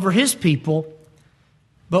over his people,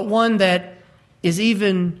 but one that is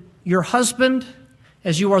even your husband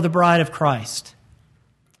as you are the bride of Christ.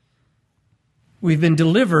 We've been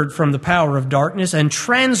delivered from the power of darkness and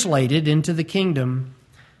translated into the kingdom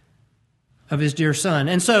of His dear Son.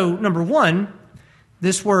 And so, number one,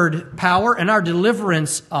 this word power and our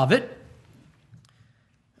deliverance of it,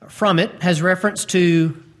 from it, has reference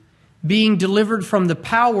to being delivered from the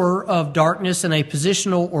power of darkness in a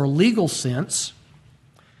positional or legal sense.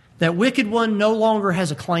 That wicked one no longer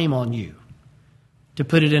has a claim on you, to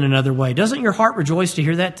put it in another way. Doesn't your heart rejoice to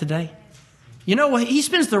hear that today? You know, he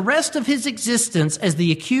spends the rest of his existence as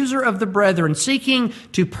the accuser of the brethren, seeking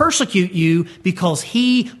to persecute you because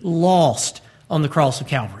he lost on the cross of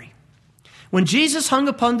Calvary. When Jesus hung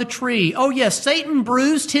upon the tree, oh yes, Satan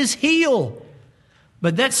bruised his heel,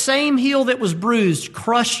 but that same heel that was bruised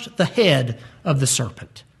crushed the head of the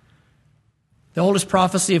serpent. The oldest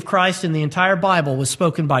prophecy of Christ in the entire Bible was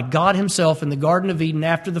spoken by God Himself in the Garden of Eden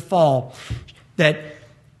after the fall, that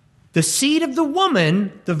the seed of the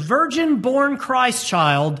woman, the virgin-born Christ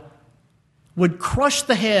child, would crush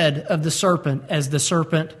the head of the serpent as the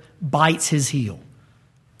serpent bites his heel.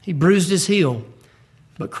 He bruised his heel,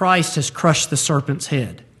 but Christ has crushed the serpent's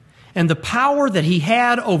head. And the power that He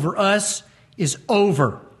had over us is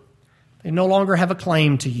over. They no longer have a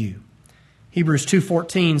claim to you. Hebrews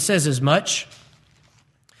 2:14 says as much.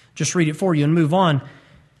 Just read it for you and move on.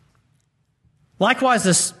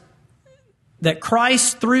 Likewise, that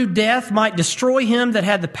Christ through death might destroy him that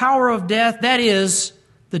had the power of death, that is,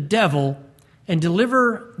 the devil, and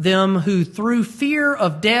deliver them who through fear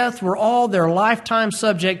of death were all their lifetime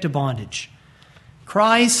subject to bondage.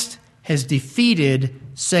 Christ has defeated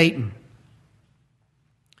Satan.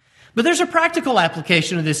 But there's a practical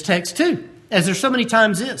application of this text too, as there so many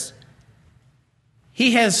times is.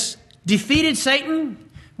 He has defeated Satan.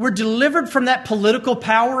 We're delivered from that political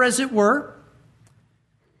power, as it were.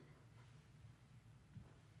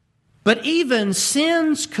 But even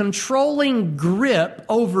sin's controlling grip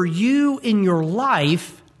over you in your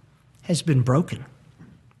life has been broken.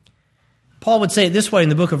 Paul would say it this way in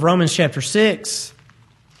the book of Romans chapter 6.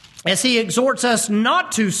 As he exhorts us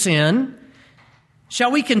not to sin, shall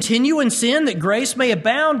we continue in sin that grace may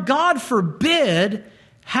abound? God forbid.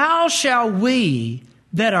 How shall we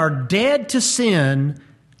that are dead to sin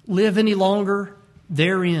live any longer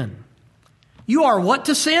therein? You are what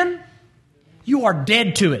to sin? You are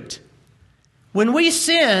dead to it. When we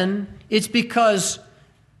sin, it's because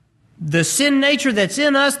the sin nature that's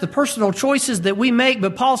in us, the personal choices that we make,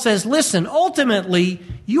 but Paul says, listen, ultimately,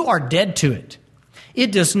 you are dead to it.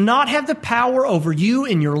 It does not have the power over you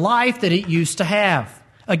in your life that it used to have.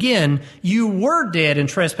 Again, you were dead in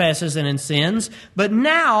trespasses and in sins, but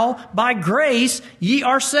now, by grace, ye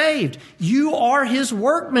are saved. You are His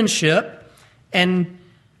workmanship, and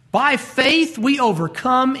by faith we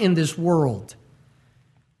overcome in this world.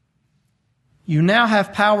 You now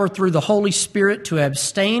have power through the Holy Spirit to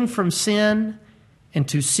abstain from sin and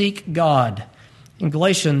to seek God. In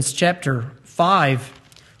Galatians chapter 5,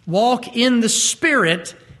 walk in the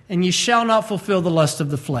Spirit, and ye shall not fulfill the lust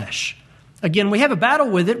of the flesh. Again, we have a battle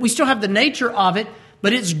with it. We still have the nature of it,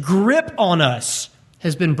 but its grip on us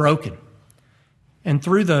has been broken. And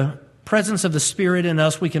through the presence of the Spirit in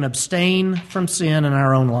us, we can abstain from sin in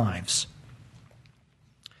our own lives.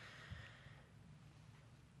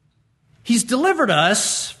 He's delivered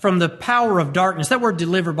us from the power of darkness. That word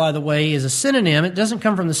deliver, by the way, is a synonym. It doesn't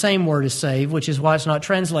come from the same word as save, which is why it's not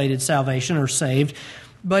translated salvation or saved.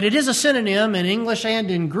 But it is a synonym in English and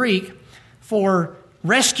in Greek for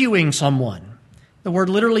rescuing someone. The word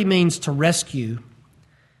literally means to rescue.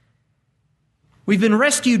 We've been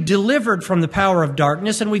rescued, delivered from the power of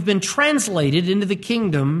darkness, and we've been translated into the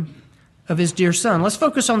kingdom of His dear Son. Let's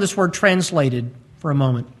focus on this word translated for a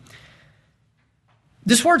moment.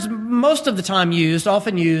 This word's most of the time used,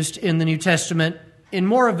 often used in the New Testament in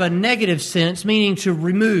more of a negative sense, meaning to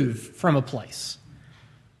remove from a place.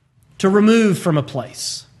 To remove from a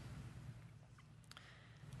place.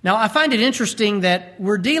 Now, I find it interesting that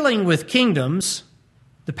we're dealing with kingdoms,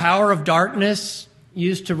 the power of darkness,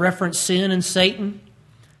 used to reference sin and Satan,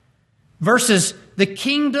 versus the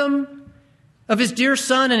kingdom of His dear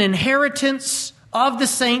Son, an inheritance of the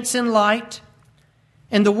saints in light.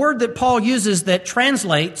 And the word that Paul uses that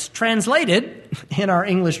translated in our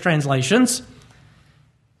English translations,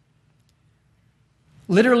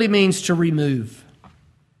 literally means to remove.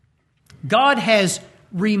 God has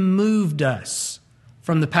removed us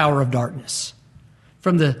from the power of darkness,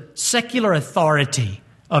 from the secular authority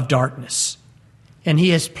of darkness, and He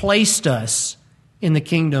has placed us in the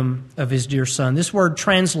kingdom of His dear Son. This word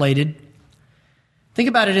translated, think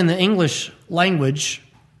about it in the English language.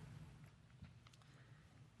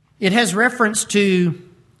 It has reference to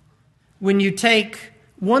when you take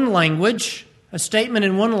one language, a statement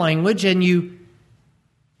in one language, and you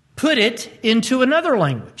put it into another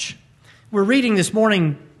language. We're reading this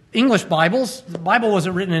morning English Bibles. The Bible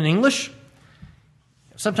wasn't written in English.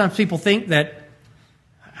 Sometimes people think that,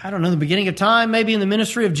 I don't know, the beginning of time, maybe in the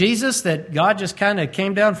ministry of Jesus, that God just kind of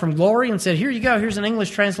came down from glory and said, here you go, here's an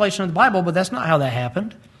English translation of the Bible, but that's not how that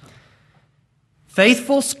happened.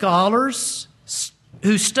 Faithful scholars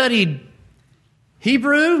who studied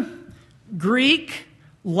Hebrew, Greek,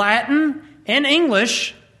 Latin, and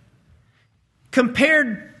English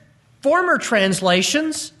compared former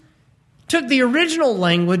translations, took the original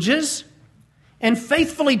languages, and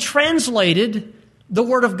faithfully translated the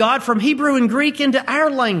Word of God from Hebrew and Greek into our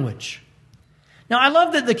language. Now, I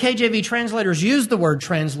love that the KJV translators use the word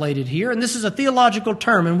translated here, and this is a theological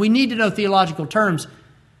term, and we need to know theological terms.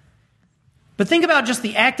 But think about just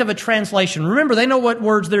the act of a translation. Remember, they know what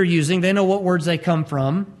words they're using. They know what words they come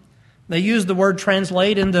from. They use the word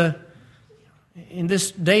translate in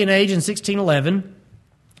this day and age in 1611,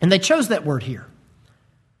 and they chose that word here.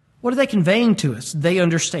 What are they conveying to us? They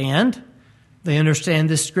understand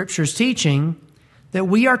this Scripture's teaching that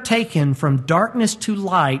we are taken from darkness to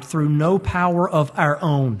light through no power of our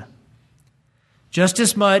own. Just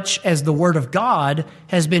as much as the Word of God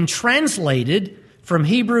has been translated from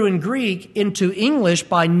Hebrew and Greek into English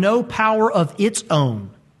by no power of its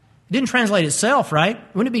own. It didn't translate itself, right?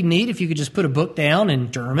 Wouldn't it be neat if you could just put a book down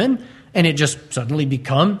in German and it just suddenly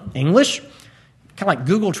become English? Kind of like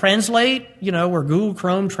Google Translate, where Google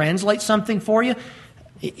Chrome translates something for you.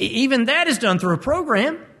 Even that is done through a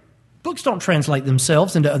program. Books don't translate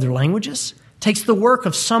themselves into other languages. It takes the work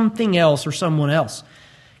of something else or someone else.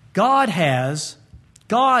 God has,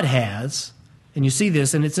 and you see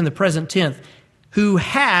this, and it's in the present tense, who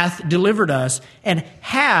hath delivered us and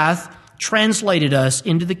hath translated us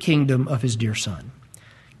into the kingdom of His dear Son.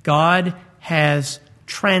 God has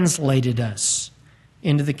translated us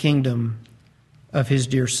into the kingdom of His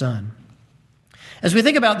dear Son. As we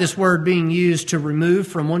think about this word being used to remove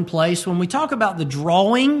from one place, when we talk about the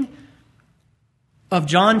drawing of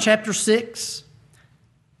John chapter 6,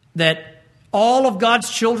 that all of God's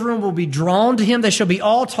children will be drawn to Him. They shall be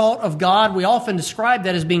all taught of God. We often describe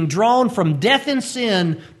that as being drawn from death and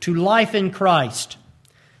sin to life in Christ.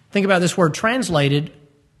 Think about this word translated,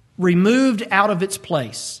 removed out of its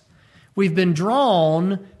place. We've been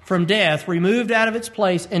drawn from death, removed out of its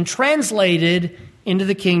place, and translated into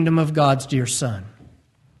the kingdom of God's dear Son.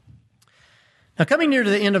 Now, coming near to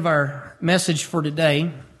the end of our message for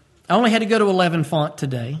today, I only had to go to 11 font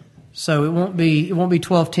today. So it won't be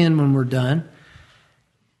 12:10 when we're done.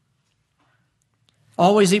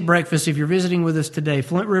 Always eat breakfast. If you're visiting with us today,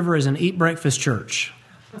 Flint River is an eat breakfast church.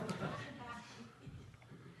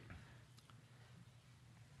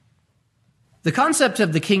 The concept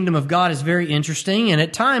of the kingdom of God is very interesting, and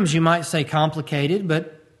at times you might say complicated,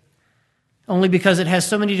 but only because it has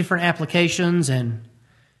so many different applications and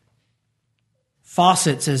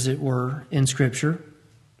faucets, as it were, in Scripture.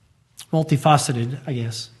 Multifaceted, I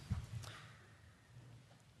guess.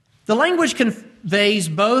 The language conveys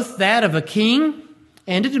both that of a king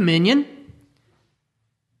and a dominion,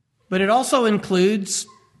 but it also includes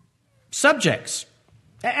subjects.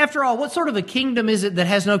 After all, what sort of a kingdom is it that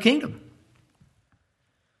has no kingdom?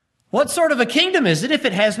 What sort of a kingdom is it if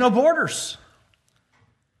it has no borders?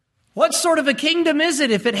 What sort of a kingdom is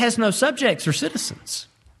it if it has no subjects or citizens?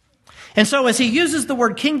 And so as he uses the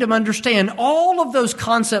word kingdom, understand all of those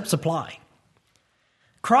concepts apply.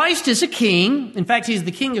 Christ is a king. In fact, He's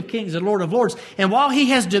the King of kings and Lord of lords. And while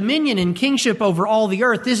He has dominion and kingship over all the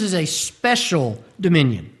earth, this is a special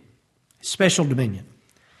dominion. Special dominion.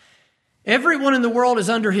 Everyone in the world is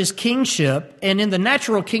under His kingship and in the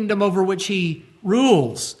natural kingdom over which He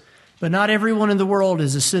rules. But not everyone in the world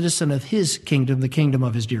is a citizen of His kingdom, the kingdom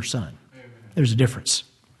of His dear Son. There's a difference.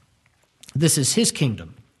 This is His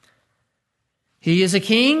kingdom. He is a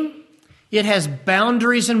king. It has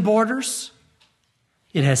boundaries and borders.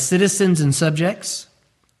 It has citizens and subjects.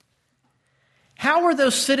 How are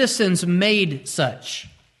those citizens made such?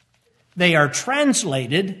 They are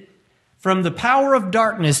translated from the power of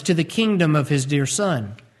darkness to the kingdom of his dear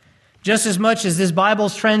Son. Just as much as this Bible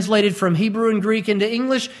is translated from Hebrew and Greek into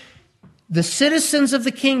English, the citizens of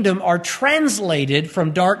the kingdom are translated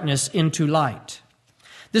from darkness into light.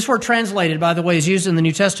 This word translated, by the way, is used in the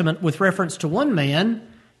New Testament with reference to one man,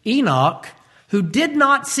 Enoch, who did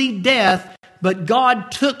not see death, but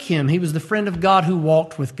God took him. He was the friend of God who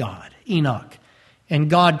walked with God, Enoch. And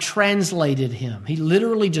God translated him. He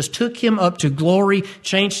literally just took him up to glory,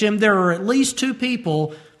 changed him. There are at least two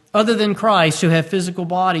people other than Christ who have physical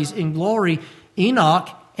bodies in glory, Enoch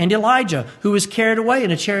and Elijah, who was carried away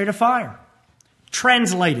in a chariot of fire.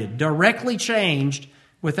 Translated, directly changed,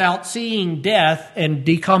 without seeing death and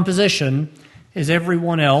decomposition as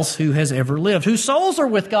everyone else who has ever lived, whose souls are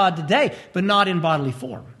with God today, but not in bodily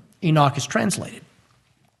form. Enoch is translated.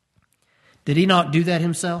 Did Enoch do that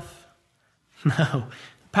himself? No.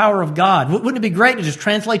 Power of God. Wouldn't it be great to just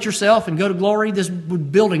translate yourself and go to glory? This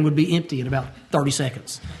building would be empty in about 30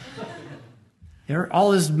 seconds.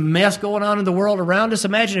 All this mess going on in the world around us.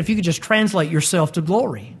 Imagine if you could just translate yourself to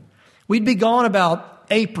glory. We'd be gone about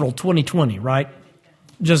April 2020, right?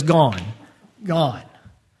 Just gone. Gone.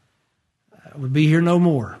 Would be here no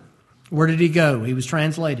more. Where did he go? He was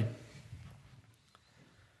translated.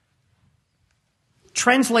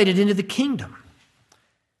 Translated into the kingdom.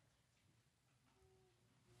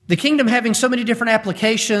 The kingdom having so many different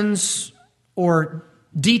applications or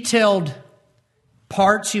detailed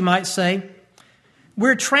parts, you might say.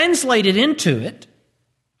 We're translated into it,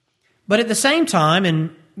 but at the same time,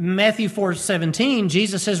 in Matthew 4:17,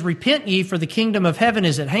 Jesus says, "Repent ye, for the kingdom of heaven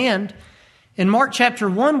is at hand." In Mark chapter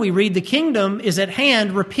 1, we read, "The kingdom is at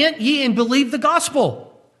hand. Repent ye and believe the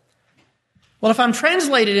gospel." Well, if I'm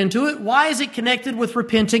translated into it, why is it connected with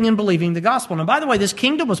repenting and believing the gospel? Now, by the way, this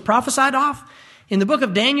kingdom was prophesied of in the book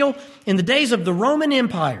of Daniel in the days of the Roman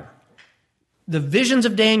Empire. The visions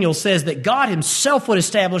of Daniel says that God himself would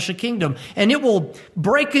establish a kingdom, and it will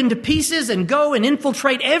break into pieces and go and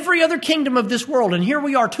infiltrate every other kingdom of this world. And here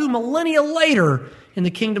we are 2 millennia later in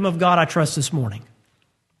the kingdom of God, I trust, this morning.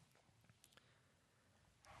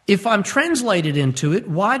 If I'm translated into it,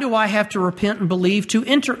 why do I have to repent and believe to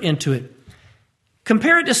enter into it?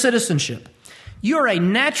 Compare it to citizenship. You're a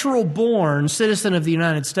natural-born citizen of the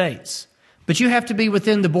United States, but you have to be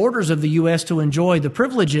within the borders of the U.S. to enjoy the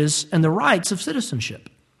privileges and the rights of citizenship.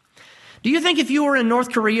 Do you think if you were in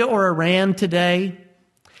North Korea or Iran today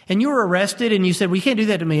and you were arrested and you said, "Well, you can't do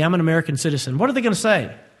that to me, I'm an American citizen," what are they going to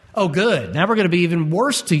say? "Oh, good. Now we're going to be even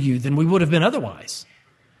worse to you than we would have been otherwise."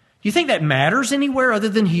 Do you think that matters anywhere other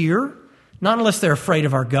than here? Not unless they're afraid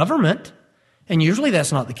of our government. And usually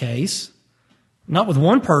that's not the case. Not with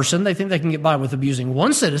one person. They think they can get by with abusing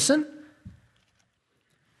one citizen.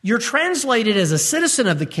 You're translated as a citizen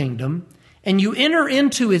of the kingdom, and you enter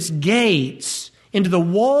into its gates, into the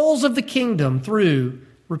walls of the kingdom through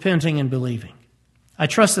repenting and believing. I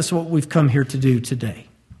trust that's what we've come here to do today.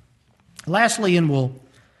 Lastly, and we'll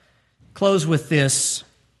close with this,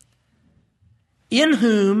 in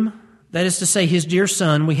whom, that is to say, his dear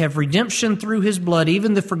Son, we have redemption through his blood,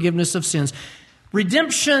 even the forgiveness of sins.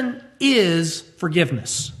 Redemption is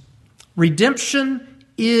forgiveness. Redemption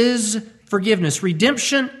is forgiveness.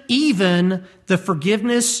 Redemption, even the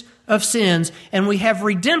forgiveness of sins. And we have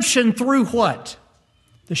redemption through what?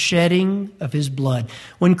 The shedding of his blood.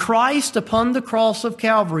 When Christ, upon the cross of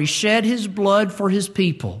Calvary, shed his blood for his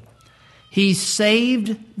people, he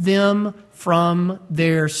saved them from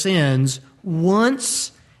their sins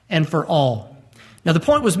once and for all. Now, the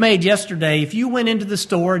point was made yesterday. If you went into the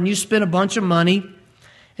store and you spent a bunch of money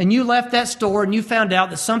and you left that store and you found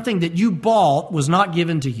out that something that you bought was not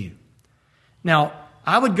given to you. Now,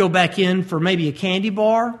 I would go back in for maybe a candy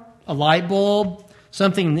bar, a light bulb,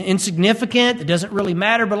 something insignificant that doesn't really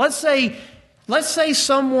matter. But let's say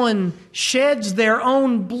someone sheds their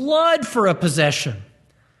own blood for a possession.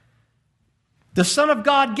 The Son of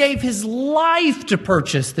God gave his life to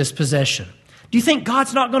purchase this possession. Do you think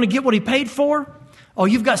God's not going to get what he paid for? Oh,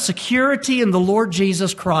 you've got security in the Lord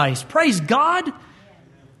Jesus Christ. Praise God.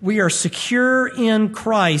 We are secure in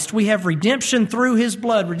Christ. We have redemption through his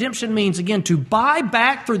blood. Redemption means, again, to buy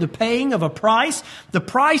back through the paying of a price. The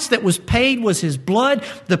price that was paid was his blood.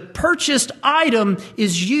 The purchased item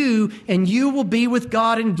is you, and you will be with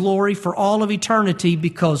God in glory for all of eternity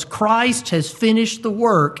because Christ has finished the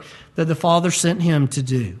work that the Father sent him to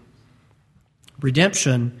do.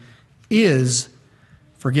 Redemption is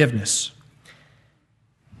forgiveness.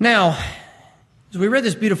 Now, as we read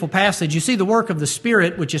this beautiful passage, you see the work of the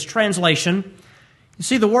Spirit, which is translation. You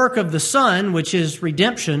see the work of the Son, which is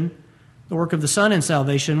redemption, the work of the Son in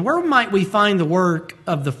salvation. Where might we find the work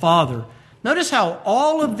of the Father? Notice how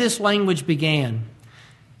all of this language began.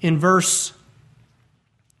 in verse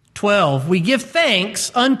 12, we give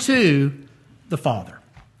thanks unto the Father.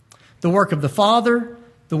 The work of the Father,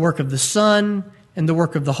 the work of the Son, and the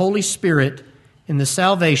work of the Holy Spirit in the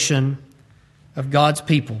salvation of God's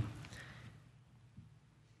people.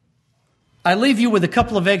 I leave you with a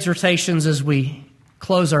couple of exhortations as we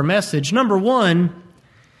close our message. Number one,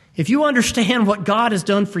 if you understand what God has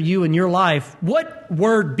done for you in your life, what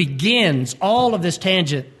word begins all of this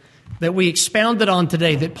tangent that we expounded on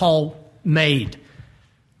today that Paul made?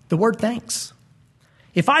 The word thanks.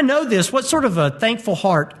 If I know this, what sort of a thankful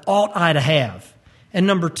heart ought I to have? And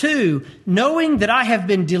number two, knowing that I have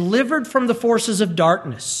been delivered from the forces of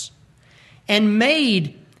darkness and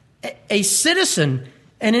made a citizen,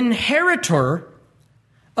 an inheritor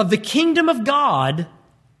of the kingdom of God,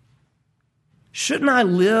 shouldn't I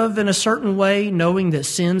live in a certain way, knowing that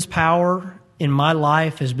sin's power in my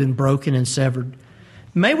life has been broken and severed?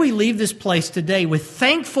 May we leave this place today with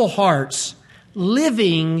thankful hearts,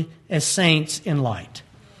 living as saints in light.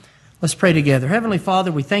 Let's pray together. Heavenly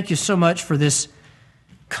Father, we thank you so much for this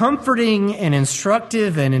comforting and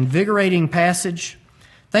instructive and invigorating passage.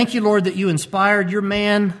 Thank you, Lord, that you inspired your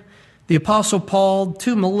man, the Apostle Paul,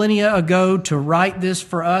 2 millennia ago to write this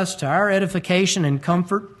for us, to our edification and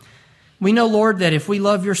comfort. We know, Lord, that if we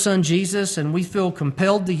love your Son Jesus and we feel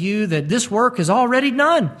compelled to you, that this work is already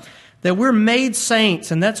done, that we're made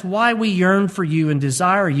saints, and that's why we yearn for you and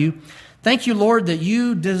desire you. Thank you, Lord, that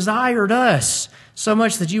you desired us so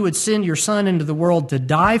much that you would send your Son into the world to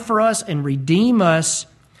die for us and redeem us,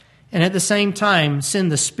 and at the same time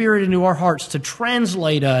send the Spirit into our hearts to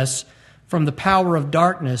translate us from the power of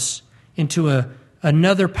darkness into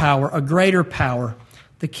another power, a greater power,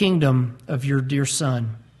 the kingdom of your dear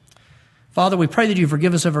Son. Father, we pray that you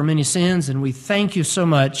forgive us of our many sins, and we thank you so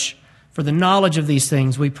much for the knowledge of these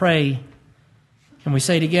things. We pray and we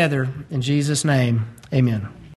say together, in Jesus' name, amen.